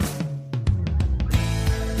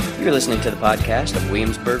You're listening to the podcast of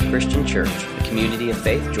Williamsburg Christian Church, a community of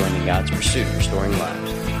faith joining God's pursuit of restoring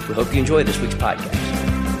lives. We hope you enjoy this week's podcast.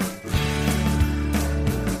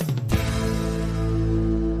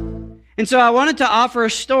 And so I wanted to offer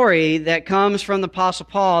a story that comes from the Apostle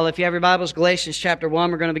Paul. If you have your Bibles, Galatians chapter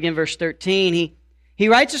 1, we're going to begin verse 13. He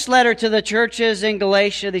writes this letter to the churches in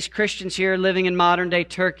Galatia, these Christians here living in modern-day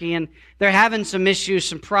Turkey, and they're having some issues,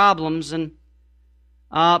 some problems, and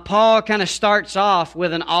Paul kind of starts off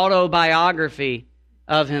with an autobiography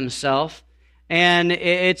of himself, and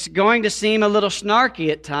it's going to seem a little snarky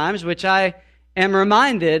at times, which I am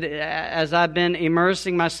reminded as I've been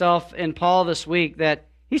immersing myself in Paul this week that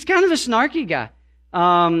he's kind of a snarky guy.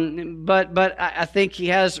 But I think he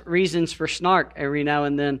has reasons for snark every now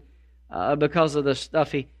and then because of the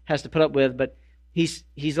stuff he has to put up with. But he's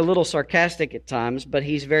a little sarcastic at times, but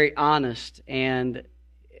he's very honest. And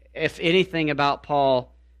if anything about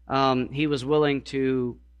Paul, he was willing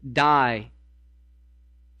to die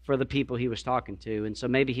for the people he was talking to. And so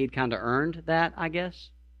maybe he'd kind of earned that, I guess.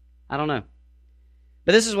 I don't know.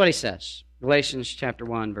 But this is what he says. Galatians chapter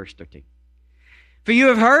 1, verse 13. For you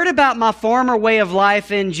have heard about my former way of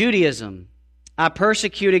life in Judaism. I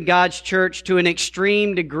persecuted God's church to an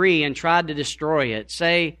extreme degree and tried to destroy it.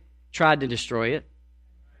 Say, tried to destroy it.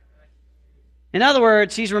 In other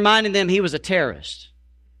words, he's reminding them he was a terrorist.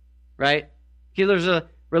 Right? He was a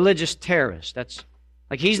religious terrorist. That's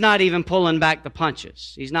like he's not even pulling back the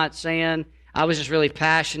punches. He's not saying, I was just really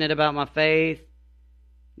passionate about my faith.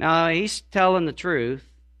 No, he's telling the truth.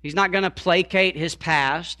 He's not going to placate his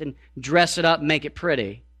past and dress it up and make it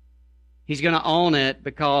pretty. He's going to own it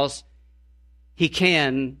because he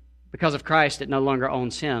can, because of Christ, it no longer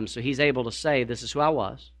owns him. So he's able to say, this is who I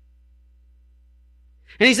was.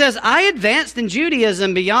 And he says, I advanced in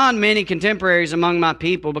Judaism beyond many contemporaries among my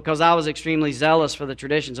people because I was extremely zealous for the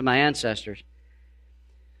traditions of my ancestors.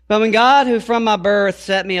 But when God, who from my birth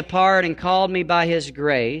set me apart and called me by His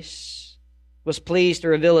grace, was pleased to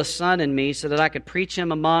reveal His Son in me so that I could preach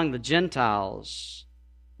Him among the Gentiles.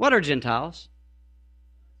 What are Gentiles?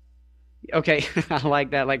 Okay, I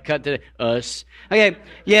like that, like cut to us. Okay,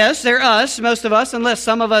 yes, they're us, most of us, unless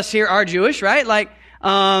some of us here are Jewish, right? Like,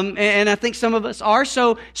 and I think some of us are.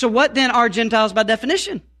 So what then are Gentiles by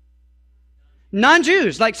definition?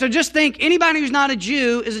 Non-Jews. So just think anybody who's not a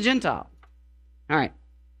Jew is a Gentile. All right.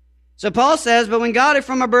 So Paul says, but when God who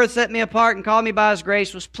from my birth set me apart and called me by His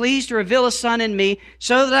grace was pleased to reveal His Son in me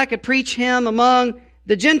so that I could preach Him among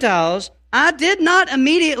the Gentiles, I did not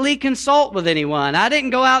immediately consult with anyone. I didn't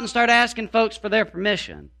go out and start asking folks for their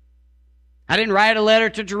permission. I didn't write a letter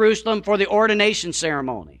to Jerusalem for the ordination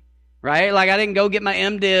ceremony. Right? Like I didn't go get my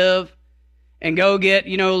MDiv and go get,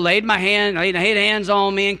 laid hands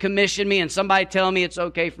on me and commissioned me and somebody tell me it's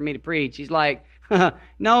okay for me to preach. He's like,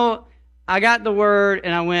 no, I got the word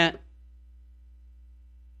and I went.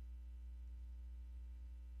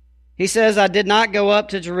 He says, I did not go up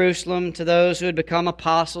to Jerusalem to those who had become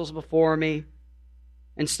apostles before me.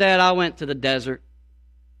 Instead, I went to the desert.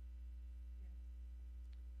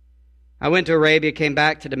 I went to Arabia, came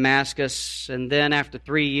back to Damascus, and then after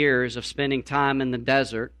 3 years of spending time in the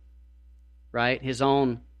desert, right, his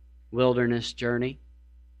own wilderness journey,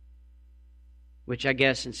 which I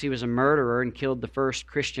guess since he was a murderer and killed the first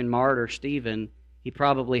Christian martyr, Stephen, he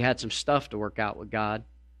probably had some stuff to work out with God.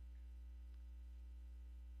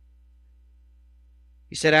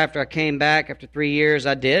 He said, after I came back, after 3 years,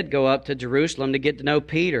 I did go up to Jerusalem to get to know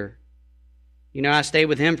Peter. I stayed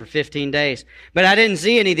with him for 15 days. But I didn't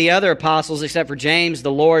see any of the other apostles except for James, the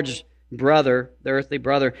Lord's brother, the earthly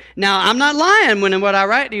brother. Now, I'm not lying when what I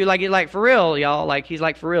write to you, like for real, y'all. Like, he's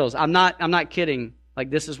like for reals. I'm not kidding. Like,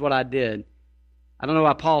 this is what I did. I don't know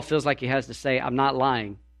why Paul feels like he has to say, I'm not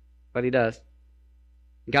lying. But he does.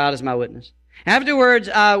 God is my witness. Afterwards,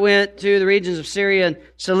 I went to the regions of Syria and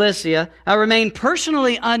Cilicia. I remained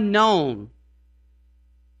personally unknown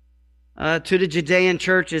to the Judean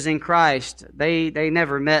churches in Christ. They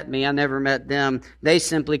never met me. I never met them. They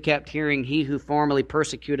simply kept hearing, he who formerly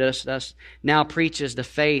persecuted us now preaches the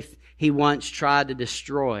faith he once tried to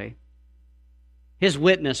destroy. His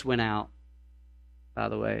witness went out, by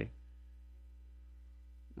the way.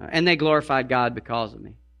 And they glorified God because of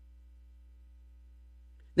me.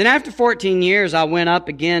 Then after 14 years, I went up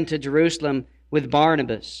again to Jerusalem with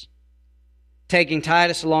Barnabas, taking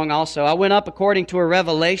Titus along also. I went up according to a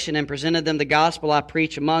revelation and presented them the gospel I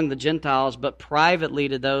preach among the Gentiles, but privately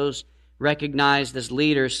to those recognized as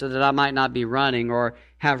leaders, so that I might not be running or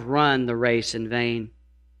have run the race in vain.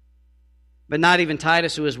 But not even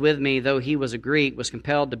Titus, who was with me, though he was a Greek, was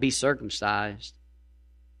compelled to be circumcised.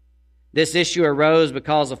 This issue arose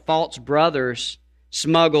because of false brothers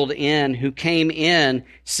smuggled in, who came in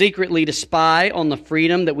secretly to spy on the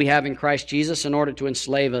freedom that we have in Christ Jesus in order to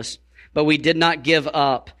enslave us. But we did not give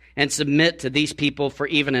up and submit to these people for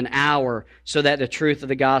even an hour so that the truth of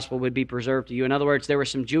the gospel would be preserved to you. In other words, there were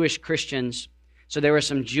some Jewish Christians. So there were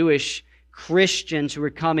some Jewish Christians who were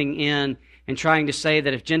coming in and trying to say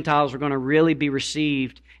that if Gentiles were going to really be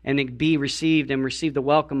received and receive the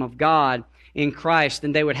welcome of God in Christ,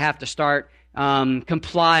 then they would have to start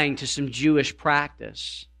complying to some Jewish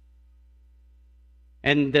practice.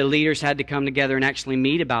 And the leaders had to come together and actually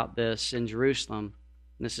meet about this in Jerusalem.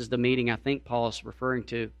 And this is the meeting I think Paul is referring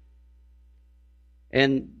to.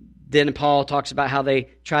 And then Paul talks about how they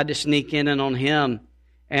tried to sneak in and on him.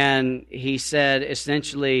 And he said,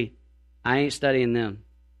 essentially, I ain't studying them.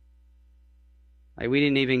 Like, we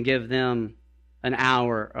didn't even give them an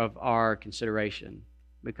hour of our consideration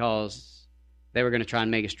because they were going to try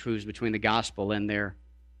and make us choose between the gospel and their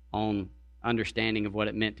own understanding of what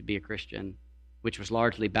it meant to be a Christian, which was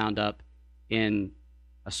largely bound up in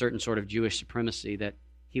a certain sort of Jewish supremacy that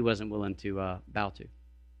he wasn't willing to bow to.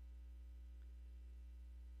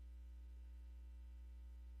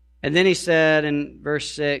 And then he said in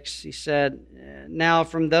verse 6, he said, now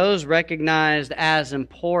from those recognized as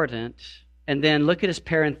important, and then look at his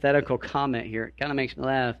parenthetical comment here. It kind of makes me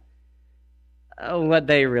laugh. What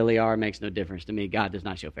they really are makes no difference to me. God does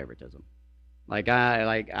not show favoritism. I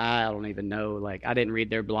don't even know. I didn't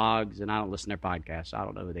read their blogs, and I don't listen to their podcasts, so I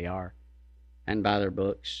don't know who they are and buy their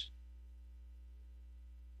books.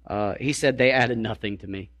 He said they added nothing to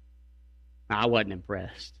me. I wasn't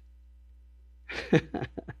impressed.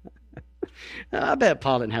 I bet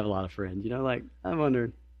Paul didn't have a lot of friends. I'm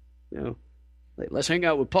wondering, let's hang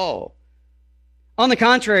out with Paul. On the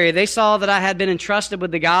contrary, they saw that I had been entrusted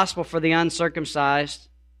with the gospel for the uncircumcised,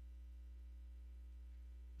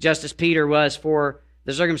 just as Peter was for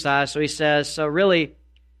the circumcised. So he says, so really,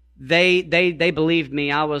 they believed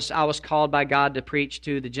me. I was called by God to preach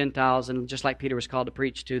to the Gentiles, and just like Peter was called to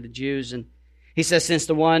preach to the Jews. And he says,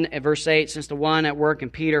 verse 8, since the one at work in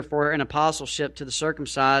Peter for an apostleship to the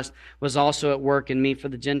circumcised was also at work in me for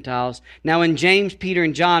the Gentiles. Now when James, Peter,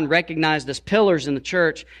 and John, recognized as pillars in the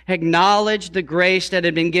church, acknowledged the grace that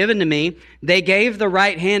had been given to me, they gave the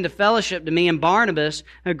right hand of fellowship to me and Barnabas,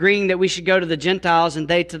 agreeing that we should go to the Gentiles and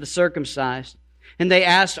they to the circumcised. And they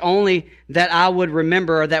asked only that I would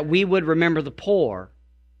remember, or that we would remember the poor.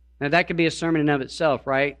 Now that could be a sermon in and of itself,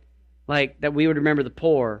 right? That we would remember the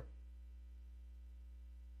poor,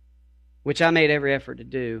 which I made every effort to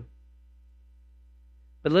do.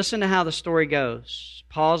 But listen to how the story goes.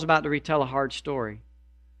 Paul's about to retell a hard story.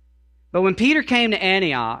 But when Peter came to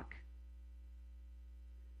Antioch,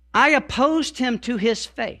 I opposed him to his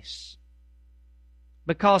face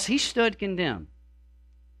because he stood condemned.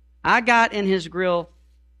 I got in his grill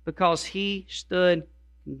because he stood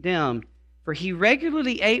condemned. For he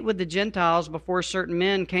regularly ate with the Gentiles before certain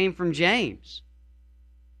men came from James.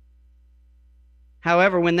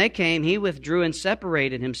 However, when they came, he withdrew and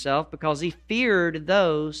separated himself because he feared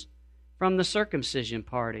those from the circumcision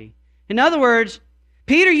party. In other words,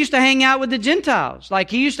 Peter used to hang out with the Gentiles.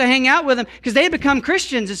 He used to hang out with them because they had become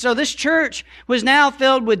Christians. And so this church was now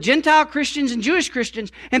filled with Gentile Christians and Jewish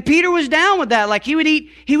Christians. And Peter was down with that.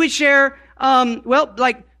 He would share,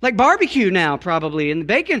 like barbecue now probably, and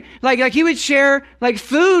bacon. He would share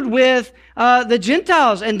food with the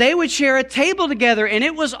Gentiles, and they would share a table together, and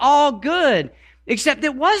it was all good. Except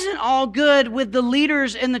it wasn't all good with the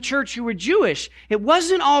leaders in the church who were Jewish. It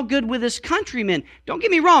wasn't all good with his countrymen. Don't get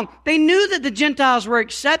me wrong. They knew that the Gentiles were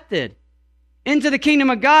accepted into the kingdom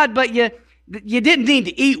of God, but you didn't need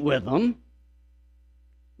to eat with them.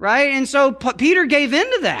 Right? And so Peter gave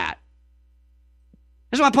in to that.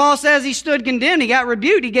 That's why Paul says he stood condemned. He got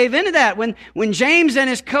rebuked. He gave in to that. When James and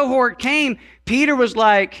his cohort came, Peter was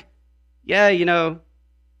like, yeah, I'm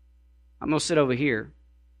going to sit over here.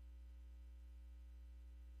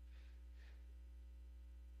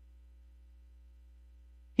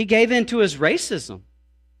 He gave in to his racism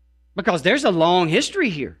because there's a long history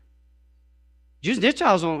here. Jews and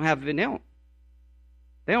Gentiles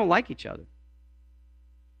they don't like each other.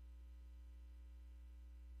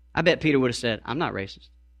 I bet Peter would have said, I'm not racist.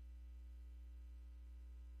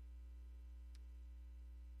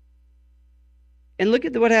 And look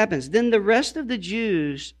at what happens. Then the rest of the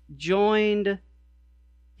Jews joined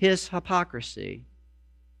his hypocrisy,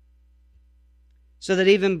 so that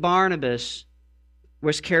even Barnabas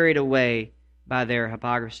was carried away by their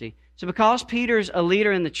hypocrisy. So because Peter's a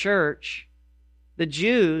leader in the church, the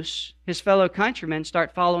Jews, his fellow countrymen,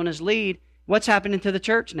 start following his lead. What's happening to the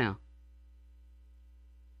church now?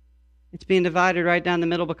 It's being divided right down the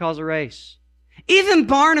middle because of race. Even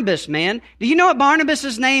Barnabas, man. Do you know what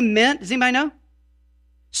Barnabas' name meant? Does anybody know?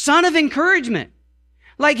 Son of encouragement.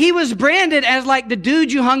 Like he was branded as like the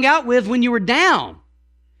dude you hung out with when you were down.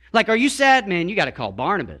 Like, are you sad? Man, you got to call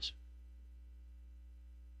Barnabas.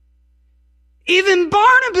 Even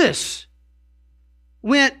Barnabas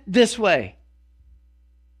went this way.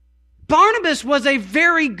 Barnabas was a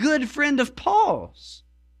very good friend of Paul's.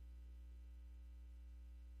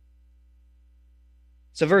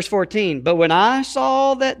 So verse 14, but when I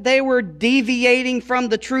saw that they were deviating from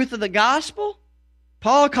the truth of the gospel,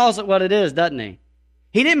 Paul calls it what it is, doesn't he?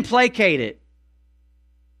 He didn't placate it.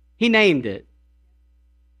 He named it.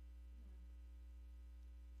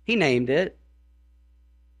 He named it.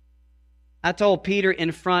 I told Peter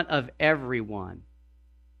in front of everyone.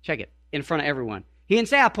 Check it. In front of everyone. He didn't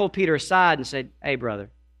say I pulled Peter aside and said, hey, brother.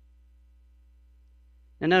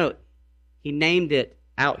 No. He named it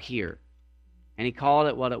out here. And he called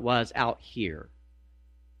it what it was out here.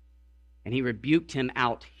 And he rebuked him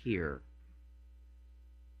out here.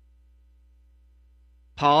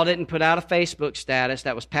 Paul didn't put out a Facebook status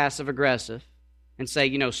that was passive-aggressive and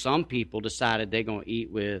say, some people decided they're going to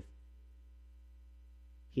eat with.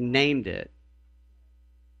 He named it.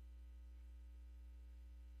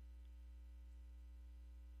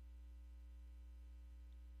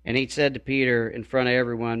 And he said to Peter in front of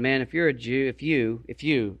everyone, man, if you're a Jew, if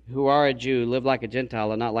you who are a Jew live like a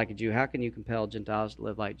Gentile and not like a Jew, how can you compel Gentiles to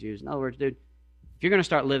live like Jews? In other words, dude, if you're going to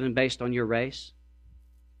start living based on your race,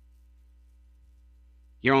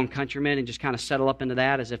 your own countrymen, and just kind of settle up into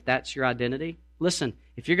that as if that's your identity, listen,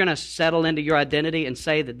 if you're going to settle into your identity and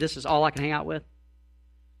say that this is all I can hang out with,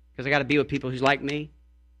 because I got to be with people who's like me,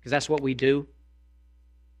 because that's what we do,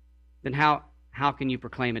 then how can you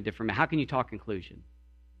proclaim a different? How can you talk inclusion?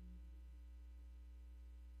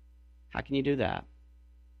 How can you do that?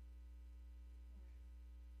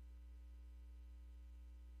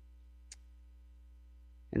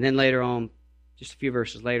 And then later on, just a few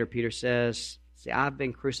verses later, Peter says, see, I've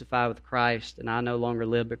been crucified with Christ, and I no longer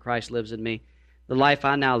live, but Christ lives in me. The life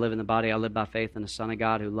I now live in the body, I live by faith in the Son of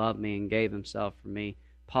God who loved me and gave himself for me.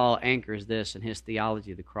 Paul anchors this in his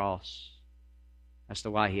theology of the cross. That's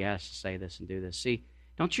why he has to say this and do this. See,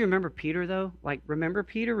 don't you remember Peter, though? Like, remember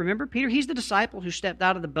Peter? Remember Peter? He's the disciple who stepped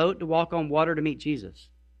out of the boat to walk on water to meet Jesus.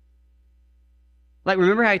 Like,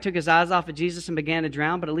 remember how he took his eyes off of Jesus and began to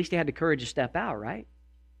drown, but at least he had the courage to step out, right?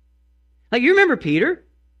 Like, you remember Peter?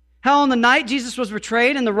 How on the night Jesus was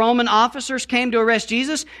betrayed and the Roman officers came to arrest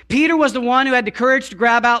Jesus, Peter was the one who had the courage to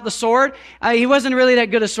grab out the sword. He wasn't really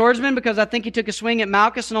that good a swordsman because I think he took a swing at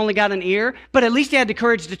Malchus and only got an ear, but at least he had the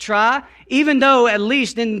courage to try, even though at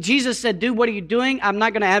least, then Jesus said, dude, what are you doing? I'm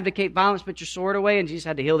not going to advocate violence, put your sword away, and Jesus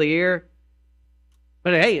had to heal the ear.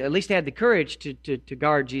 But hey, at least he had the courage to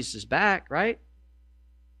guard Jesus' back, right?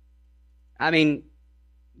 I mean,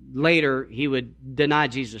 later he would deny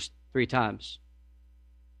Jesus 3 times.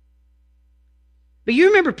 But you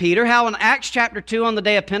remember Peter, how in Acts chapter 2 on the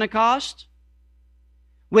day of Pentecost,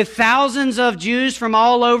 with thousands of Jews from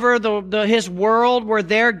all over his world were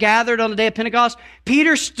there gathered on the day of Pentecost,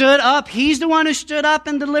 Peter stood up. He's the one who stood up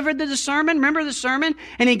and delivered the sermon. Remember the sermon?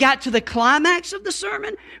 And he got to the climax of the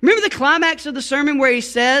sermon. Remember the climax of the sermon where he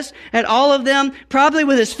says, at all of them, probably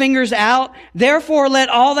with his fingers out, therefore let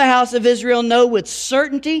all the house of Israel know with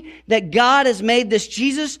certainty that God has made this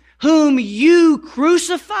Jesus, whom you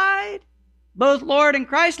crucified, both Lord and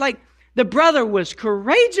Christ. Like, the brother was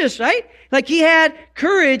courageous, right? Like, he had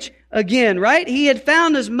courage again, right? He had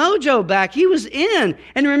found his mojo back. He was in.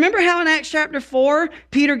 And remember how in Acts chapter 4,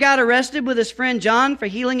 Peter got arrested with his friend John for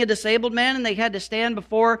healing a disabled man, and they had to stand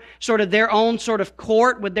before sort of their own sort of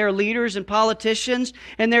court with their leaders and politicians,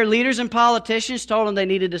 and their leaders and politicians told them they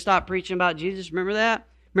needed to stop preaching about Jesus. Remember that?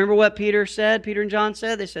 Remember what Peter said, Peter and John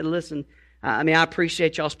said? They said, listen, I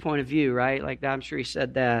appreciate y'all's point of view, right? Like, I'm sure he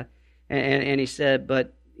said that. And he said,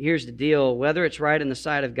 but here's the deal. Whether it's right in the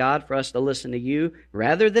sight of God for us to listen to you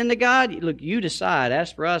rather than to God, look, you decide.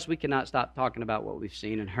 As for us, we cannot stop talking about what we've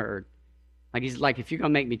seen and heard. Like, he's like, if you're going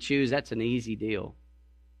to make me choose, that's an easy deal.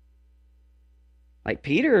 Like,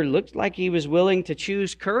 Peter looked like he was willing to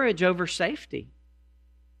choose courage over safety.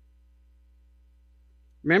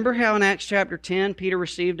 Remember how in Acts chapter 10, Peter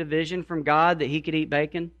received a vision from God that he could eat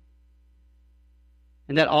bacon?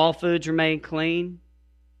 And that all foods remain clean?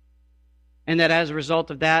 And that as a result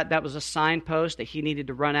of that, that was a signpost that he needed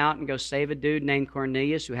to run out and go save a dude named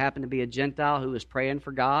Cornelius who happened to be a Gentile who was praying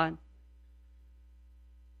for God.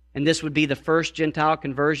 And this would be the first Gentile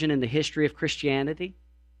conversion in the history of Christianity.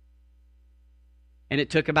 And it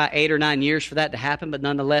took about 8 or 9 years for that to happen, but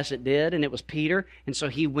nonetheless it did, and it was Peter. And so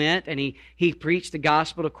he went and he preached the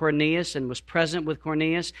gospel to Cornelius and was present with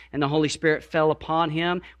Cornelius, and the Holy Spirit fell upon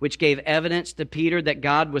him, which gave evidence to Peter that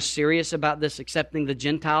God was serious about this accepting the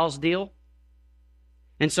Gentiles deal.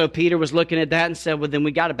 And so Peter was looking at that and said, well, then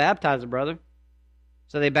we got to baptize him, brother.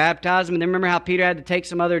 So they baptized him, and then remember how Peter had to take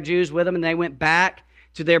some other Jews with him, and they went back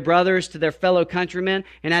to their brothers, to their fellow countrymen,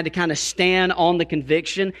 and had to kind of stand on the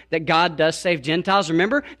conviction that God does save Gentiles.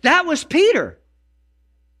 Remember? That was Peter.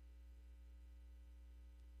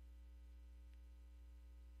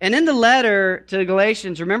 And in the letter to the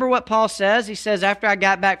Galatians, remember what Paul says? He says, after I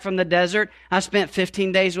got back from the desert, I spent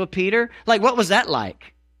 15 days with Peter. Like, what was that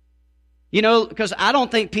like? You know, because I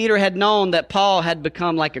don't think Peter had known that Paul had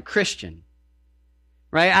become like a Christian.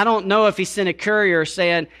 Right? I don't know if he sent a courier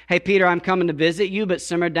saying, hey, Peter, I'm coming to visit you, but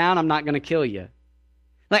simmer down, I'm not going to kill you.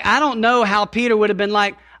 Like, I don't know how Peter would have been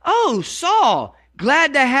like, oh, Saul,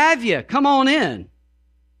 glad to have you. Come on in.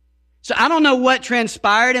 So I don't know what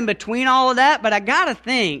transpired in between all of that, but I got to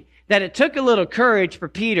think that it took a little courage for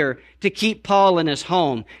Peter to keep Paul in his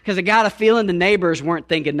home, because I got a feeling the neighbors weren't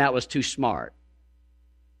thinking that was too smart.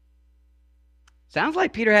 Sounds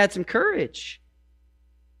like Peter had some courage.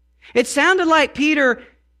 It sounded like Peter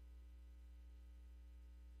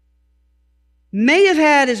may have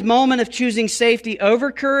had his moment of choosing safety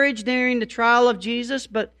over courage during the trial of Jesus,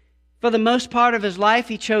 but for the most part of his life,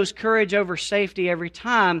 he chose courage over safety every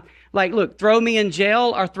time. Like, look, throw me in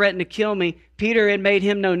jail or threaten to kill me. Peter had made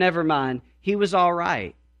him know, never mind. He was all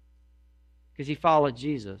right because he followed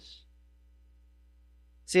Jesus.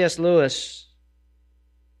 C.S. Lewis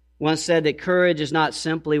once said that courage is not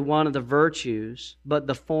simply one of the virtues, but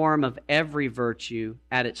the form of every virtue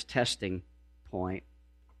at its testing point.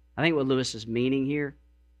 I think what Lewis is meaning here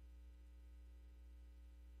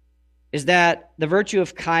is that the virtue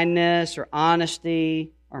of kindness or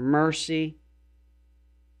honesty or mercy,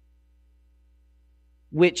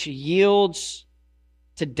 which yields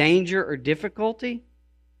to danger or difficulty,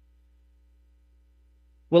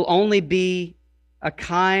 will only be a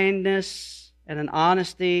kindness and an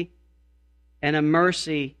honesty and a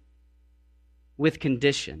mercy with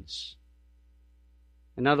conditions.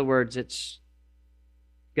 In other words, it's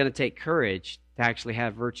going to take courage to actually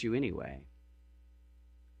have virtue anyway.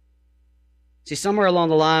 See, somewhere along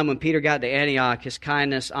the line when Peter got to Antioch, his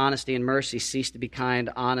kindness, honesty, and mercy ceased to be kind,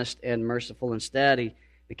 honest, and merciful. Instead, he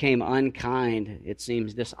became unkind, it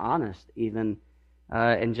seems dishonest even,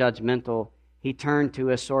 and judgmental. He turned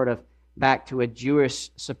to a sort of back to a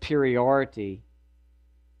Jewish superiority.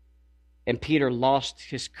 And Peter lost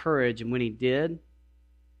his courage, and when he did,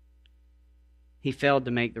 he failed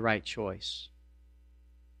to make the right choice.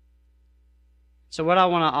 So what I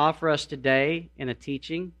want to offer us today in a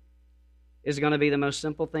teaching is going to be the most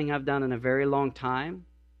simple thing I've done in a very long time.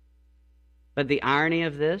 But the irony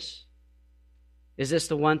of this is this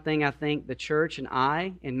the one thing I think the church and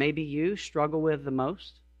I, and maybe you, struggle with the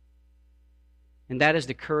most? And that is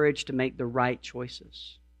the courage to make the right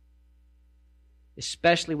choices,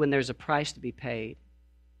 especially when there's a price to be paid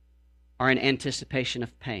or an anticipation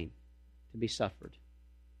of pain to be suffered.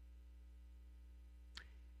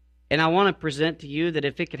 And I want to present to you that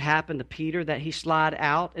if it could happen to Peter, that he slide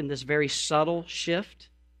out in this very subtle shift,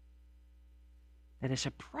 that it's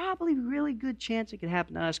a probably really good chance it could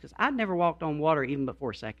happen to us, because I'd never walked on water even but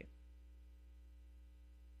for a second.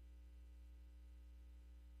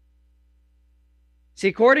 See,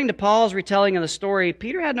 according to Paul's retelling of the story,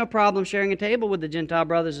 Peter had no problem sharing a table with the Gentile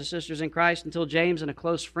brothers and sisters in Christ until James and a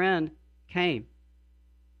close friend came.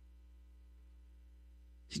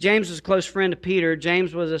 See, James was a close friend of Peter.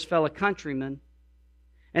 James was his fellow countryman.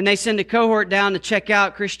 And they send a cohort down to check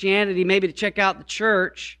out Christianity, maybe to check out the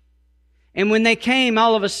church. And when they came,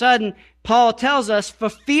 all of a sudden, Paul tells us, for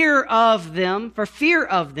fear of them,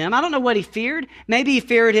 I don't know what he feared. Maybe he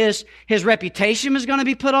feared his reputation was going to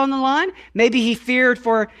be put on the line. Maybe he feared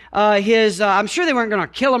for I'm sure they weren't going to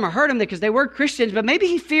kill him or hurt him because they were Christians, but maybe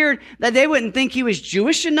he feared that they wouldn't think he was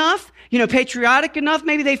Jewish enough, patriotic enough.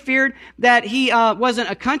 Maybe they feared that he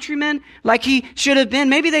wasn't a countryman like he should have been.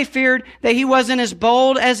 Maybe they feared that he wasn't as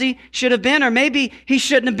bold as he should have been, or maybe he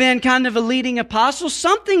shouldn't have been kind of a leading apostle.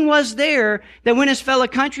 Something was there that when his fellow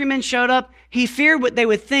countrymen showed up, he feared what they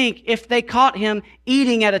would think if they caught him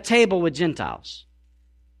eating at a table with Gentiles.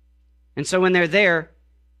 And so when they're there,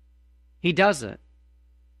 he does it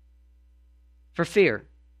for fear.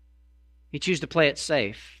 He chooses to play it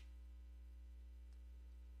safe.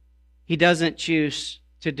 He doesn't choose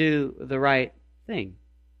to do the right thing.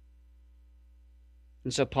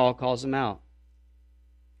 And so Paul calls him out.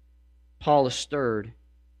 Paul is stirred.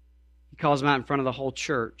 He calls him out in front of the whole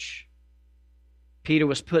church. Peter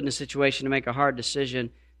was put in a situation to make a hard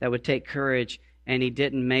decision that would take courage, and he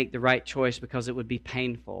didn't make the right choice because it would be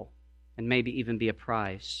painful and maybe even be a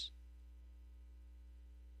price.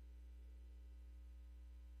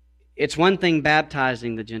 It's one thing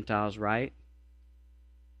baptizing the Gentiles, right?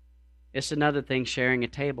 It's another thing sharing a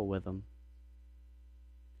table with them.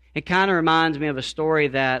 It kind of reminds me of a story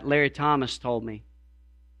that Larry Thomas told me.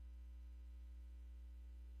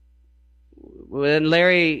 When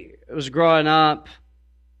Larry was growing up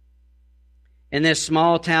in this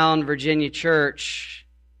small town Virginia church,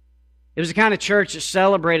 it was the kind of church that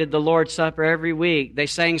celebrated the Lord's Supper every week. They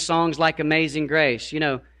sang songs like Amazing Grace. You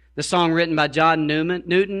know, the song written by John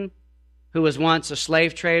Newton, who was once a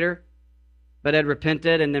slave trader, but had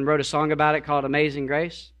repented and then wrote a song about it called Amazing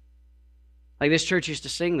Grace. Like, this church used to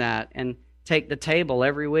sing that and take the table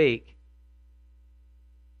every week.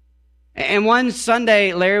 And one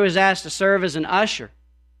Sunday, Larry was asked to serve as an usher.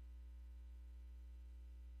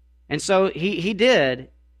 And so he did.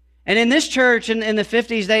 And in this church in the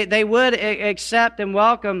 50s, they would accept and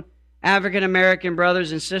welcome African-American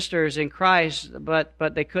brothers and sisters in Christ, but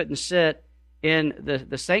they couldn't sit in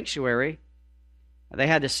the sanctuary. They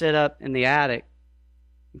had to sit up in the attic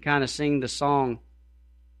and kind of sing the song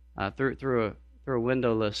through a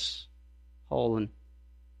windowless hole. And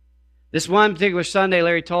this one particular Sunday,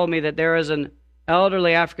 Larry told me that there was an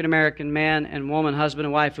elderly African-American man and woman, husband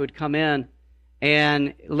and wife, who would come in,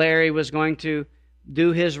 and Larry was going to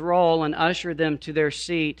do his role and usher them to their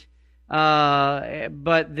seat.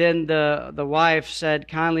 But then the wife said,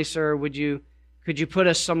 "Kindly, sir, could you put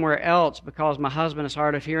us somewhere else, because my husband is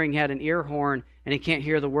hard of hearing, he had an ear horn, and he can't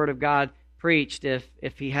hear the Word of God preached if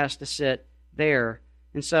he has to sit there."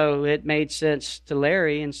 And so it made sense to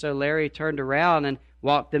Larry, and so Larry turned around and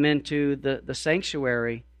walked them into the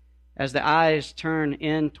sanctuary. As the eyes turn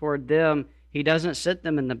in toward them, he doesn't sit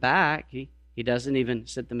them in the back. He doesn't even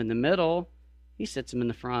sit them in the middle. He sits them in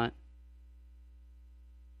the front.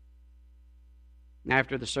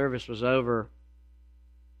 After the service was over,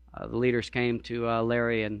 the leaders came to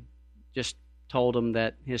Larry and just told him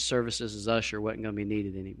that his services as usher wasn't going to be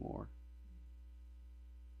needed anymore.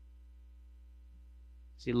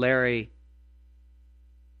 See, Larry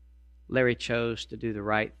chose to do the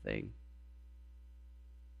right thing.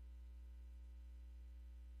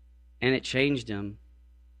 And it changed him.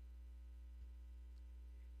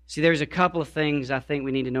 See, there's a couple of things I think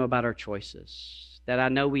we need to know about our choices that I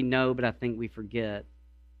know we know, but I think we forget.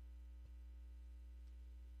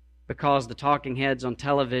 Because the talking heads on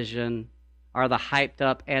television are the hyped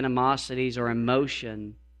up animosities or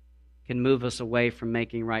emotion can move us away from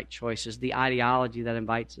making right choices. The ideology that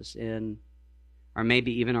invites us in, or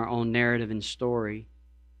maybe even our own narrative and story,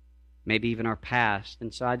 maybe even our past.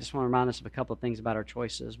 And so I just want to remind us of a couple of things about our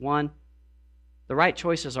choices. One, the right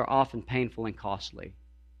choices are often painful and costly.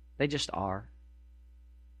 They just are.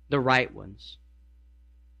 The right ones.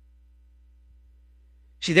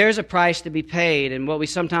 See, there's a price to be paid, and what we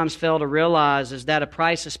sometimes fail to realize is that a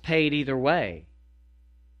price is paid either way.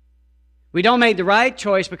 We don't make the right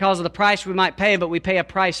choice because of the price we might pay, but we pay a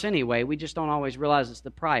price anyway. We just don't always realize it's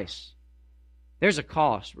the price. There's a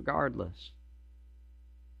cost regardless.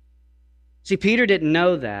 See, Peter didn't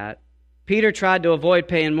know that. Peter tried to avoid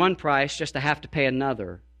paying one price just to have to pay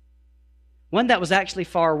another. One that was actually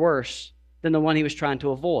far worse than the one he was trying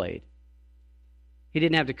to avoid. He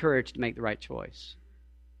didn't have the courage to make the right choice.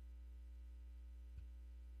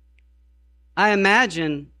 I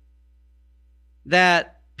imagine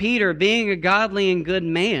that Peter, being a godly and good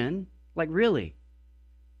man, like really,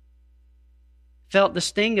 felt the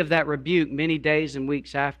sting of that rebuke many days and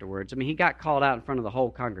weeks afterwards. I mean, he got called out in front of the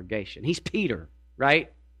whole congregation. He's Peter,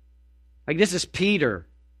 right? Like, this is Peter.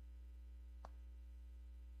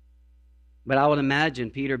 But I would imagine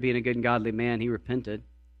Peter, being a good and godly man, he repented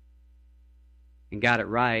and got it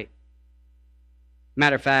right.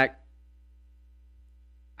 Matter of fact,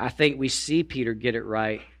 I think we see Peter get it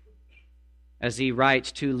right as he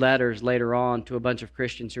writes 2 letters later on to a bunch of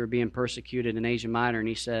Christians who are being persecuted in Asia Minor, and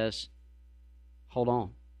he says, hold on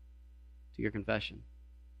to your confession.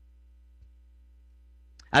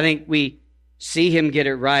 I think we see him get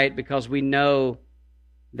it right because we know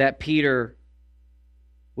that Peter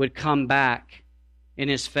would come back in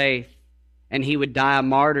his faith and he would die a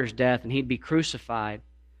martyr's death and he'd be crucified.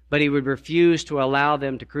 But he would refuse to allow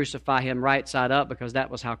them to crucify him right side up because that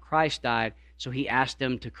was how Christ died. So he asked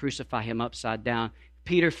them to crucify him upside down.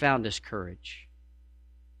 Peter found his courage.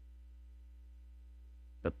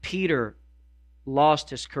 But Peter lost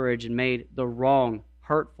his courage and made the wrong,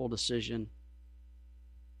 hurtful decision.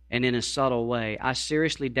 And in a subtle way. I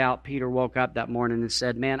seriously doubt Peter woke up that morning and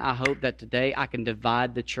said, man, I hope that today I can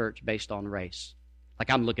divide the church based on race. Like,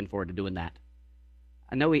 I'm looking forward to doing that.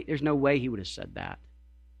 I know there's no way he would have said that.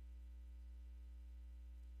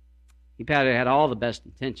 He probably had all the best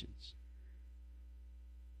intentions.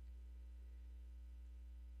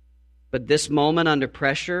 But this moment under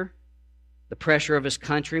pressure, the pressure of his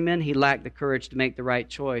countrymen, he lacked the courage to make the right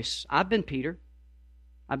choice. I've been Peter.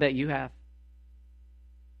 I bet you have.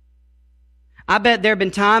 I bet there have been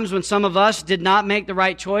times when some of us did not make the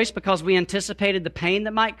right choice because we anticipated the pain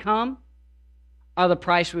that might come or the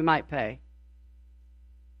price we might pay.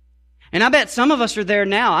 And I bet some of us are there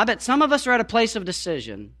now. I bet some of us are at a place of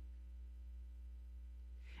decision.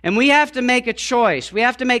 And we have to make a choice. We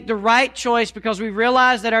have to make the right choice because we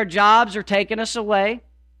realize that our jobs are taking us away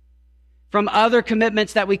from other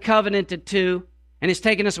commitments that we covenanted to, and it's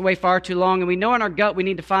taken us away far too long. And we know in our gut we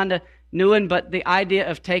need to find a new one, but the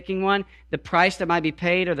idea of taking one, the price that might be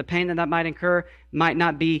paid or the pain that might incur might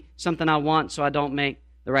not be something I want, so I don't make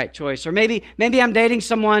the right choice. Or maybe I'm dating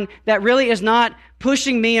someone that really is not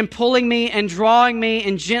pushing me and pulling me and drawing me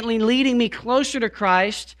and gently leading me closer to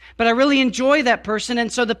Christ, but I really enjoy that person,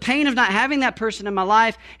 and so the pain of not having that person in my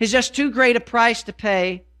life is just too great a price to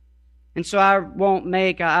pay, and so I will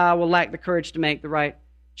lack the courage to make the right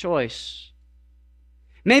choice.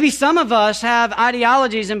 Maybe some of us have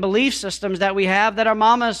ideologies and belief systems that we have that our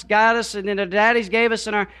mamas got us and our daddies gave us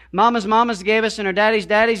and our mamas gave us and our daddies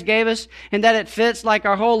gave us, and that it fits like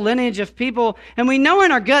our whole lineage of people. And we know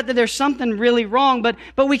in our gut that there's something really wrong, but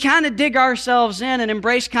we kind of dig ourselves in and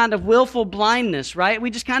embrace kind of willful blindness, right?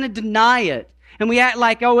 We just kind of deny it. And we act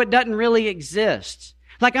like, it doesn't really exist.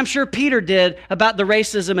 Like I'm sure Peter did about the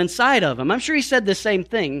racism inside of him. I'm sure he said the same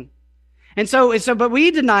thing. And but we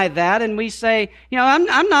deny that, and we say, I'm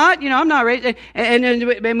not racist,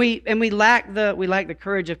 and we lack the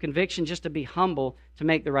courage of conviction just to be humble to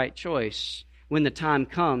make the right choice when the time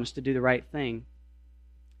comes to do the right thing,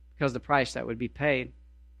 because the price that would be paid.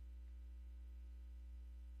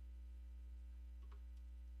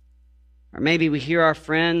 Or maybe we hear our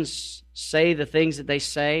friends say the things that they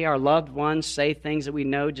say, our loved ones say things that we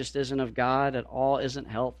know just isn't of God at all, isn't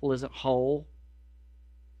helpful, isn't whole.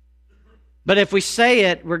 But if we say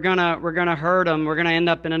it, we're gonna hurt them. We're gonna end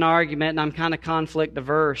up in an argument, and I'm kind of conflict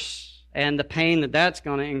averse, and the pain that's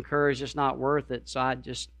going to incur is just not worth it. So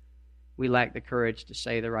we lack the courage to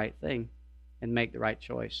say the right thing and make the right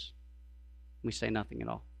choice. We say nothing at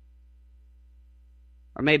all.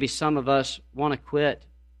 Or maybe some of us want to quit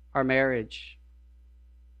our marriage,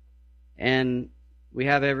 and we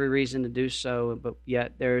have every reason to do so, but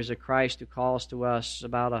yet there is a Christ who calls to us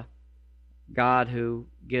about a God who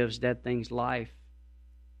gives dead things life.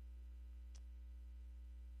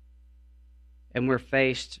 And we're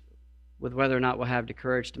faced with whether or not we'll have the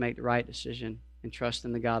courage to make the right decision and trust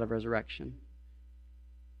in the God of resurrection.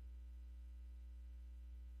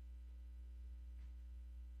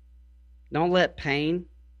 Don't let pain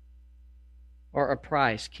or a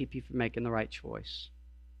price keep you from making the right choice.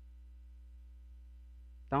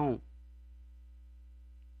 Don't.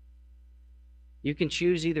 You can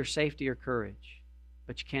choose either safety or courage,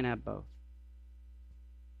 but you can't have both.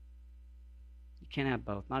 You can't have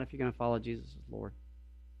both, not if you're going to follow Jesus as Lord.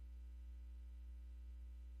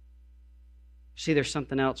 See, there's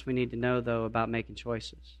something else we need to know, though, about making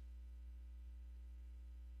choices.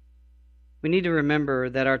 We need to remember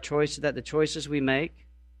that the choices we make,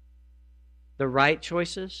 the right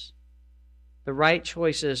choices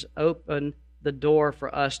open the door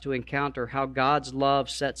for us to encounter how God's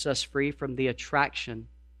love sets us free from the attraction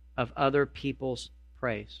of other people's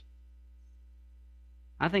praise.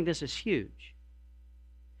 I think this is huge.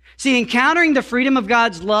 See, encountering the freedom of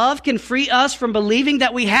God's love can free us from believing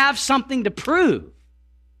that we have something to prove.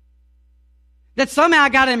 That somehow I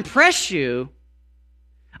got to impress you,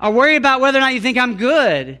 or worry about whether or not you think I'm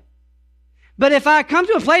good. But if I come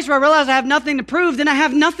to a place where I realize I have nothing to prove, then I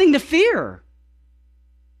have nothing to fear.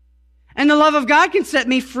 And the love of God can set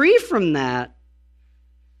me free from that.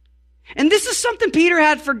 And this is something Peter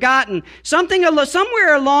had forgotten.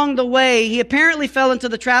 Somewhere along the way, he apparently fell into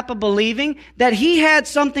the trap of believing that he had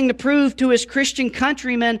something to prove to his Christian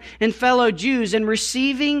countrymen and fellow Jews, and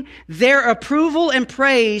receiving their approval and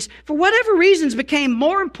praise, for whatever reasons, became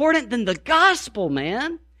more important than the gospel,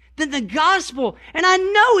 man. Than the gospel. And I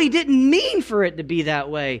know he didn't mean for it to be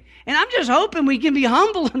that way. And I'm just hoping we can be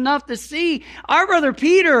humble enough to see our brother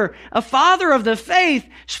Peter, a father of the faith,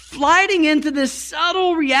 sliding into this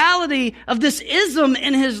subtle reality of this ism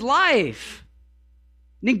in his life,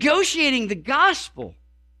 negotiating the gospel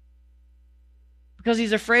because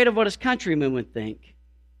he's afraid of what his countrymen would think.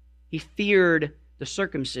 He feared the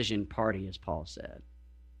circumcision party, as Paul said.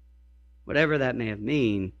 Whatever that may have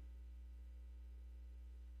meant.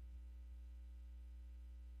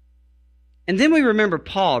 And then we remember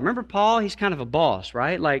Paul. Remember Paul? He's kind of a boss,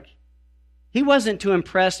 right? Like, he wasn't too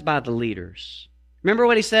impressed by the leaders. Remember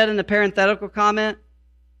what he said in the parenthetical comment?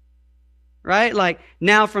 Right? Like,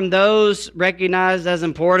 now from those recognized as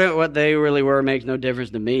important, what they really were makes no difference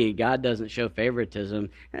to me. God doesn't show favoritism.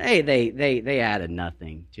 Hey, they added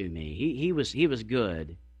nothing to me. He was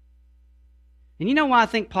good. And you know why I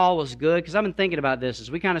think Paul was good? Because I've been thinking about this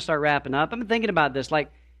as we kind of start wrapping up. I've been thinking about this.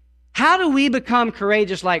 Like, how do we become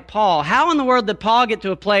courageous like Paul? How in the world did Paul get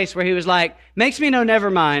to a place where he was like, makes me know, never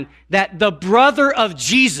mind, that the brother of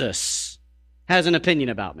Jesus has an opinion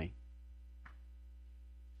about me?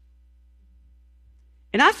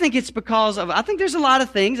 And I think it's because of, I think there's a lot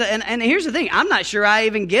of things, and here's the thing, I'm not sure I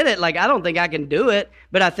even get it. Like, I don't think I can do it,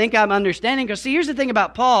 but I think I'm understanding. Because see, here's the thing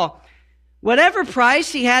about Paul. Whatever price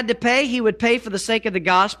he had to pay, he would pay for the sake of the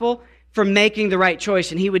gospel, for making the right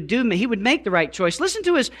choice, and he would make the right choice. Listen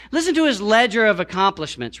to his ledger of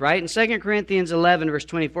accomplishments, right? In 2 Corinthians 11, verse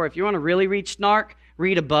 24, if you want to really read snark,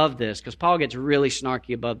 read above this, because Paul gets really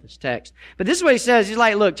snarky above this text. But this is what he says. He's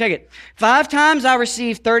like, look, check it. 5 times I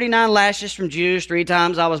received 39 lashes from Jews. 3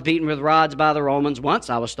 times I was beaten with rods by the Romans. Once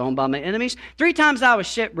I was stoned by my enemies. 3 times I was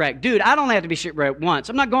shipwrecked. Dude, I don't have to be shipwrecked once.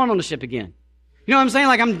 I'm not going on the ship again. You know what I'm saying?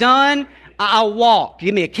 Like, I'm done. I'll walk.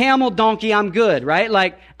 Give me a camel, donkey, I'm good, right?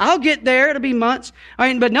 Like, I'll get there. It'll be months. I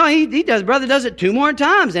mean, but no, he does. Brother does it 2 more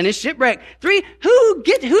times, and it's shipwrecked. 3, who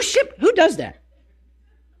does that?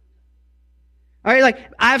 All right, like,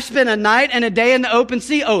 I've spent a night and a day in the open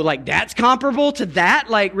sea. Oh, like, that's comparable to that?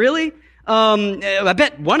 Like, really? I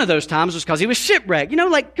bet one of those times was because he was shipwrecked. You know,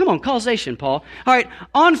 like, come on, causation, Paul. All right,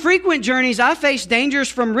 on frequent journeys, I faced dangers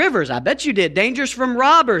from rivers. I bet you did. Dangers from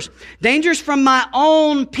robbers. Dangers from my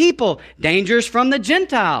own people. Dangers from the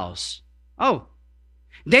Gentiles. Oh.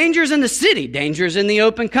 Dangers in the city. Dangers in the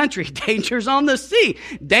open country. Dangers on the sea.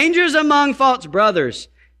 Dangers among false brothers.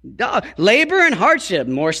 Labor and hardship.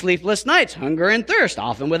 More sleepless nights. Hunger and thirst.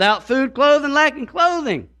 Often without food, clothing, lacking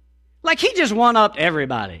clothing. Like, he just one-upped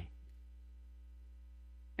everybody.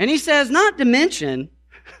 And he says, not to mention,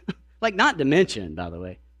 by the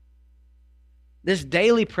way, this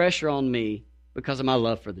daily pressure on me because of my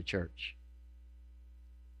love for the church.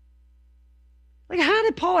 Like, how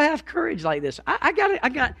did Paul have courage like this? I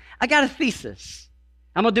got a thesis.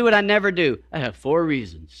 I'm going to do what I never do. I have 4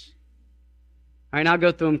 reasons. All right, now I'll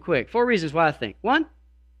go through them quick. 4 reasons why I think. 1,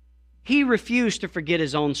 he refused to forget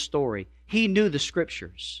his own story. He knew the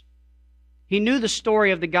Scriptures. He knew the story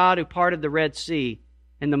of the God who parted the Red Sea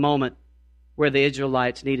in the moment where the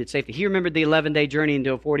Israelites needed safety. He remembered the 11-day journey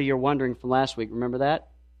into a 40-year wandering from last week. Remember that?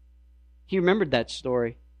 He remembered that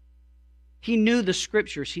story. He knew the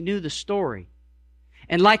Scriptures. He knew the story.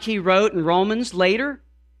 And like he wrote in Romans later,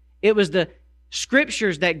 it was the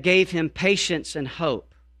Scriptures that gave him patience and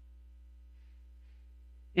hope.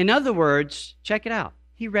 In other words, check it out.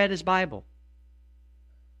 He read his Bible.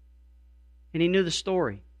 And he knew the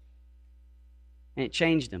story. And it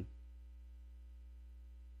changed him.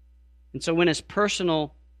 And so when his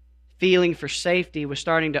personal feeling for safety was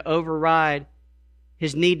starting to override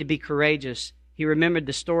his need to be courageous, he remembered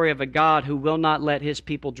the story of a God who will not let his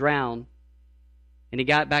people drown. And he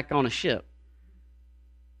got back on a ship.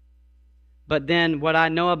 But then what I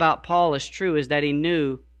know about Paul is true is that he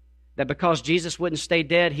knew that because Jesus wouldn't stay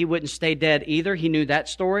dead, he wouldn't stay dead either. He knew that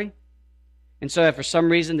story. And so if for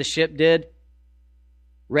some reason the ship did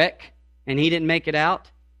wreck and he didn't make it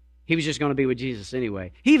out, he was just going to be with Jesus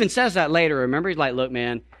anyway. He even says that later, remember? He's like, look,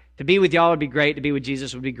 man, to be with y'all would be great. To be with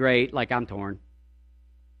Jesus would be great. Like, I'm torn.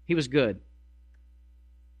 He was good.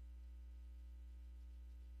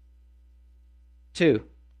 2,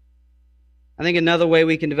 I think another way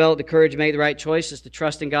we can develop the courage to make the right choice is to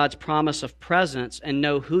trust in God's promise of presence and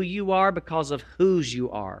know who you are because of whose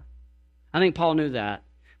you are. I think Paul knew that.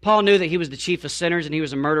 Paul knew that he was the chief of sinners and he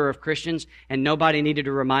was a murderer of Christians, and nobody needed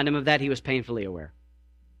to remind him of that. He was painfully aware.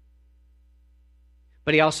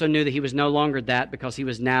 But he also knew that he was no longer that because he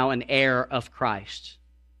was now an heir of Christ.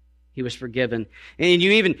 He was forgiven.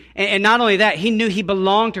 And not only that, he knew he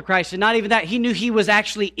belonged to Christ. And not even that, he knew he was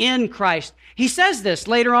actually in Christ. He says this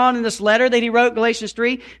later on in this letter that he wrote, Galatians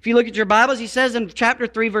 3. If you look at your Bibles, he says in chapter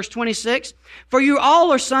 3, verse 26, "For you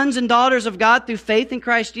all are sons and daughters of God through faith in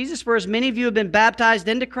Christ Jesus. For as many of you have been baptized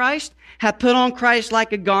into Christ, have put on Christ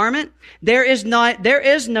like a garment. There is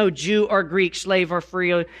no Jew or Greek, slave or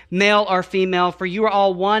free, male or female, for you are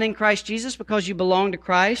all one in Christ Jesus because you belong to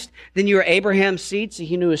Christ. Then you are Abraham's seed," so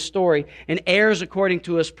he knew his story, "and heirs according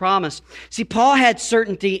to his promise." See, Paul had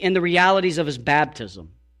certainty in the realities of his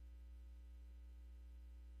baptism.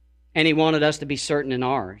 And he wanted us to be certain in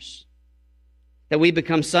ours. That we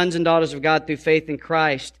become sons and daughters of God through faith in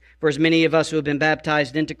Christ. For as many of us who have been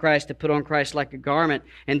baptized into Christ have put on Christ like a garment,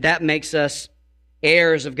 and that makes us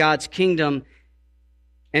heirs of God's kingdom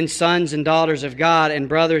and sons and daughters of God and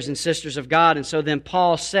brothers and sisters of God. And so then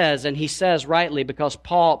Paul says, and he says rightly because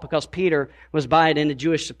Peter was buying into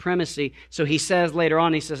Jewish supremacy, so he says later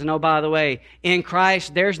on, he says, and oh, by the way, in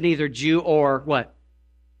Christ there's neither Jew or what?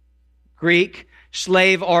 Greek,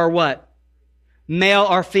 slave or what? Male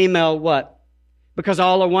or female what? Because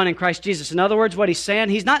all are one in Christ Jesus. In other words, what he's saying,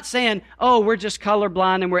 he's not saying, oh, we're just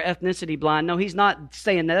colorblind and we're ethnicity blind. No, he's not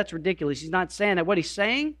saying that. That's ridiculous. He's not saying that. What he's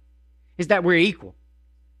saying is that we're equal.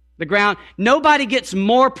 Nobody gets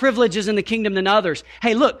more privileges in the kingdom than others.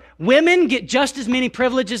 Hey, look, women get just as many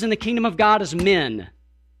privileges in the kingdom of God as men.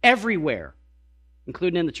 Everywhere,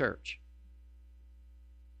 including in the church.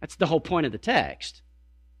 That's the whole point of the text.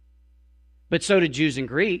 But so do Jews and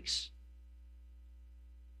Greeks.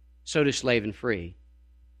 So do slave and free.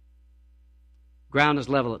 Ground is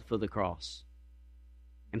level at the foot of the cross.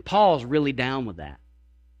 And Paul's really down with that.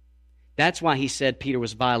 That's why he said Peter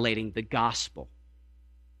was violating the gospel.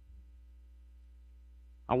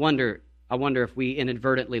 I wonder if we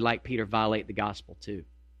inadvertently, like Peter, violate the gospel too.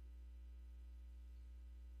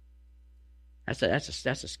 That's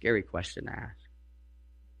a scary question to ask.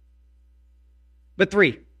 But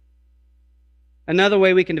 3, another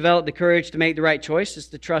way we can develop the courage to make the right choice is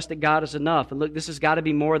to trust that God is enough. And look, this has got to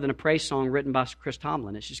be more than a praise song written by Chris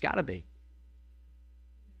Tomlin. It's just got to be.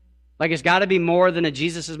 Like, it's got to be more than a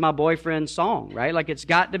Jesus is my boyfriend song, right? Like, it's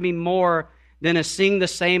got to be more than a sing the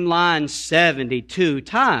same line 72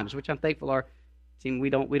 times, which I'm thankful our team,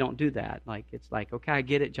 we don't do that. Like, it's like, okay, I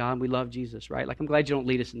get it, John, we love Jesus, right? Like, I'm glad you don't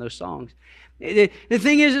lead us in those songs. The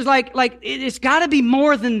thing is like it's got to be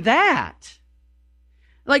more than that.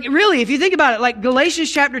 Like, really, if you think about it, like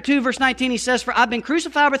Galatians chapter 2, verse 19, he says, for I've been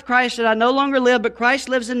crucified with Christ, that I no longer live, but Christ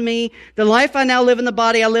lives in me. The life I now live in the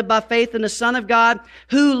body, I live by faith in the Son of God,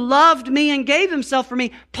 who loved me and gave himself for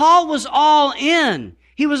me. Paul was all in.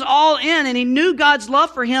 He was all in, and he knew God's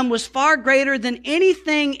love for him was far greater than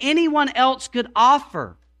anything anyone else could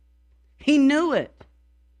offer. He knew it.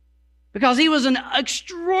 Because he was an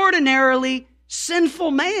extraordinarily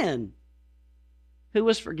sinful man who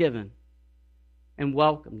was forgiven and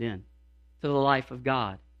welcomed in to the life of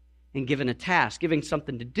God and given a task, given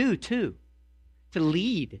something to do too, to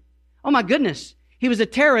lead. Oh my goodness, he was a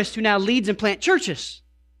terrorist who now leads and plants churches.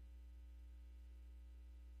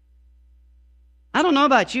 I don't know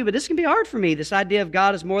about you, but this can be hard for me, this idea of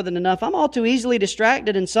God is more than enough. I'm all too easily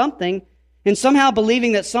distracted in something and somehow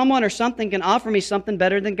believing that someone or something can offer me something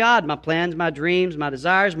better than God. My plans, my dreams, my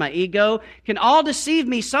desires, my ego can all deceive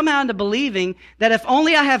me somehow into believing that if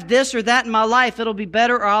only I have this or that in my life, it'll be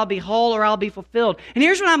better or I'll be whole or I'll be fulfilled. And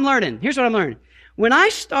here's what I'm learning. When I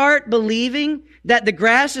start believing that the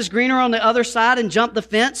grass is greener on the other side and jump the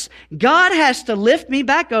fence, God has to lift me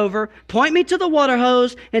back over, point me to the water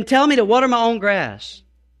hose, and tell me to water my own grass.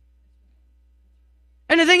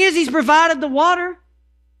 And the thing is, He's provided the water,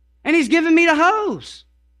 and He's given me the hose.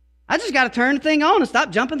 I just got to turn the thing on and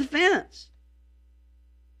stop jumping the fence.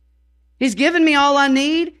 He's given me all I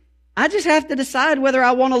need. I just have to decide whether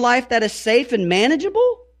I want a life that is safe and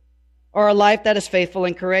manageable or a life that is faithful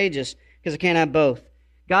and courageous. Because I can't have both.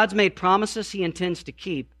 God's made promises He intends to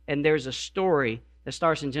keep, and there's a story that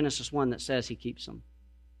starts in Genesis 1 that says He keeps them.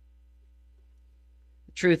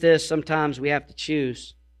 The truth is, sometimes we have to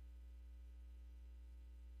choose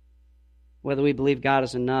whether we believe God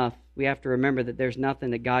is enough. We have to remember that there's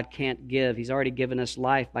nothing that God can't give. He's already given us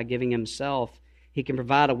life by giving Himself. He can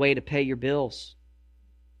provide a way to pay your bills.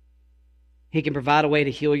 He can provide a way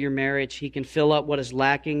to heal your marriage. He can fill up what is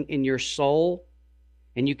lacking in your soul.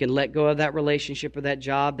 And you can let go of that relationship or that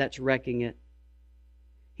job that's wrecking it.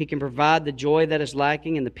 He can provide the joy that is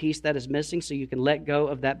lacking and the peace that is missing so you can let go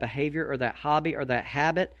of that behavior or that hobby or that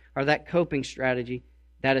habit or that coping strategy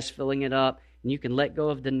that is filling it up. And you can let go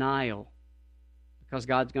of denial because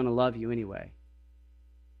God's going to love you anyway.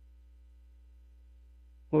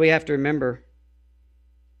 What we have to remember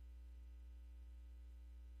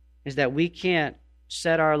is that we can't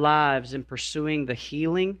set our lives in pursuing the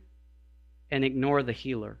healing and ignore the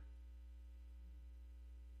healer.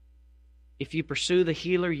 If you pursue the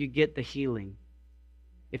healer, you get the healing.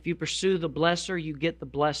 If you pursue the blesser, you get the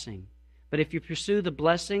blessing. But if you pursue the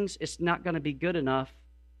blessings, it's not going to be good enough,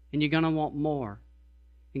 and you're going to want more.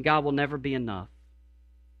 And God will never be enough.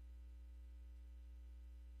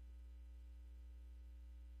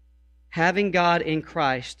 Having God in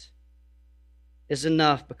Christ is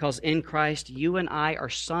enough because in Christ you and I are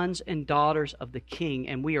sons and daughters of the King,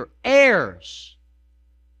 and we are heirs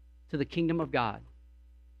to the kingdom of God.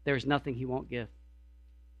 There is nothing He won't give,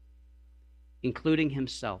 including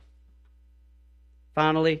Himself.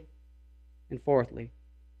 Finally, and fourthly,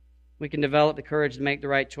 we can develop the courage to make the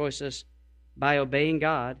right choices by obeying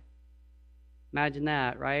God. Imagine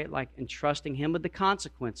that, right? Like entrusting Him with the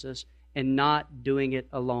consequences and not doing it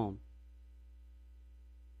alone.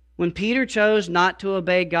 When Peter chose not to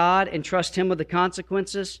obey God and trust Him with the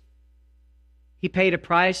consequences, he paid a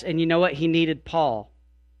price, and you know what? He needed Paul.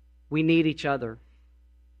 We need each other.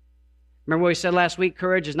 Remember what we said last week?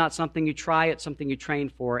 Courage is not something you try, it's something you train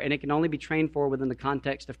for, and it can only be trained for within the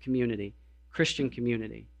context of community, Christian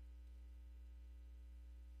community.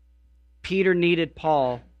 Peter needed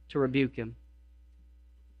Paul to rebuke him.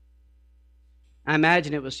 I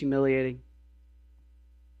imagine it was humiliating.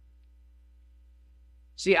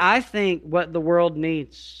 See, I think what the world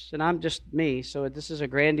needs, and I'm just me, so this is a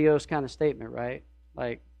grandiose kind of statement, right?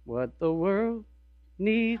 Like, what the world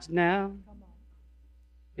needs now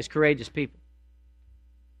is courageous people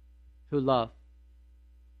who love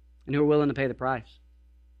and who are willing to pay the price.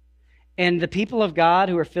 And the people of God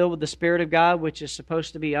who are filled with the Spirit of God, which is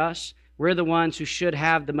supposed to be us, we're the ones who should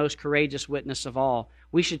have the most courageous witness of all.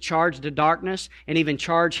 We should charge the darkness and even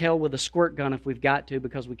charge hell with a squirt gun if we've got to,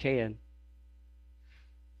 because we can.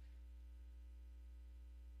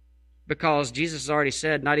 Because Jesus has already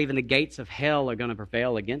said, not even the gates of hell are going to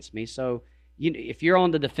prevail against me. So if you're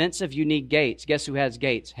on the defensive, you need gates. Guess who has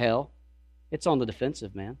gates? Hell. It's on the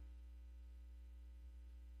defensive, man.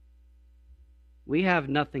 We have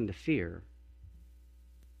nothing to fear.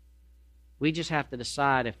 We just have to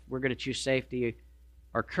decide if we're going to choose safety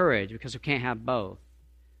or courage, because we can't have both.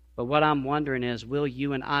 But what I'm wondering is, will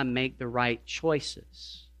you and I make the right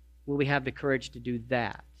choices? Will we have the courage to do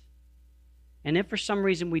that? And if for some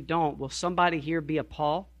reason we don't, will somebody here be a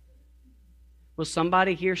Paul? Will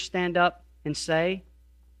somebody here stand up and say,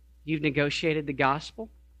 you've negotiated the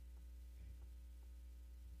gospel?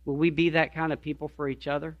 Will we be that kind of people for each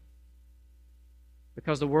other?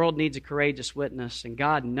 Because the world needs a courageous witness, and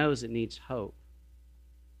God knows it needs hope.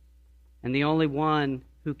 And the only one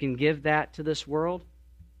who can give that to this world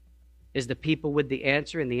is the people with the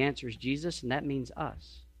answer, and the answer is Jesus, and that means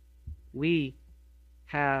us. We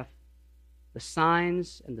have the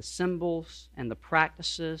signs and the symbols and the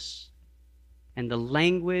practices and the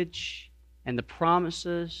language and the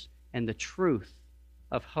promises and the truth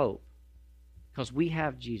of hope, because we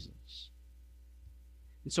have Jesus.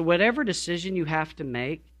 And so whatever decision you have to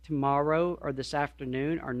make tomorrow or this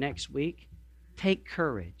afternoon or next week, take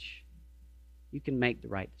courage. You can make the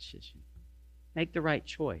right decision. Make the right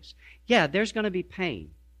choice. Yeah, there's going to be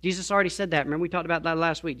pain. Jesus already said that. Remember, we talked about that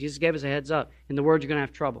last week. Jesus gave us a heads up. In the world, you're going to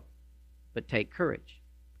have trouble. But take courage,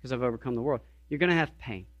 because I've overcome the world. You're going to have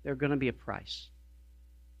pain. There's going to be a price.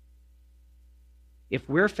 If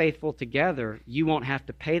we're faithful together, you won't have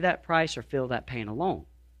to pay that price or feel that pain alone.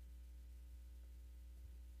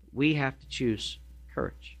 We have to choose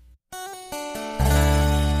courage.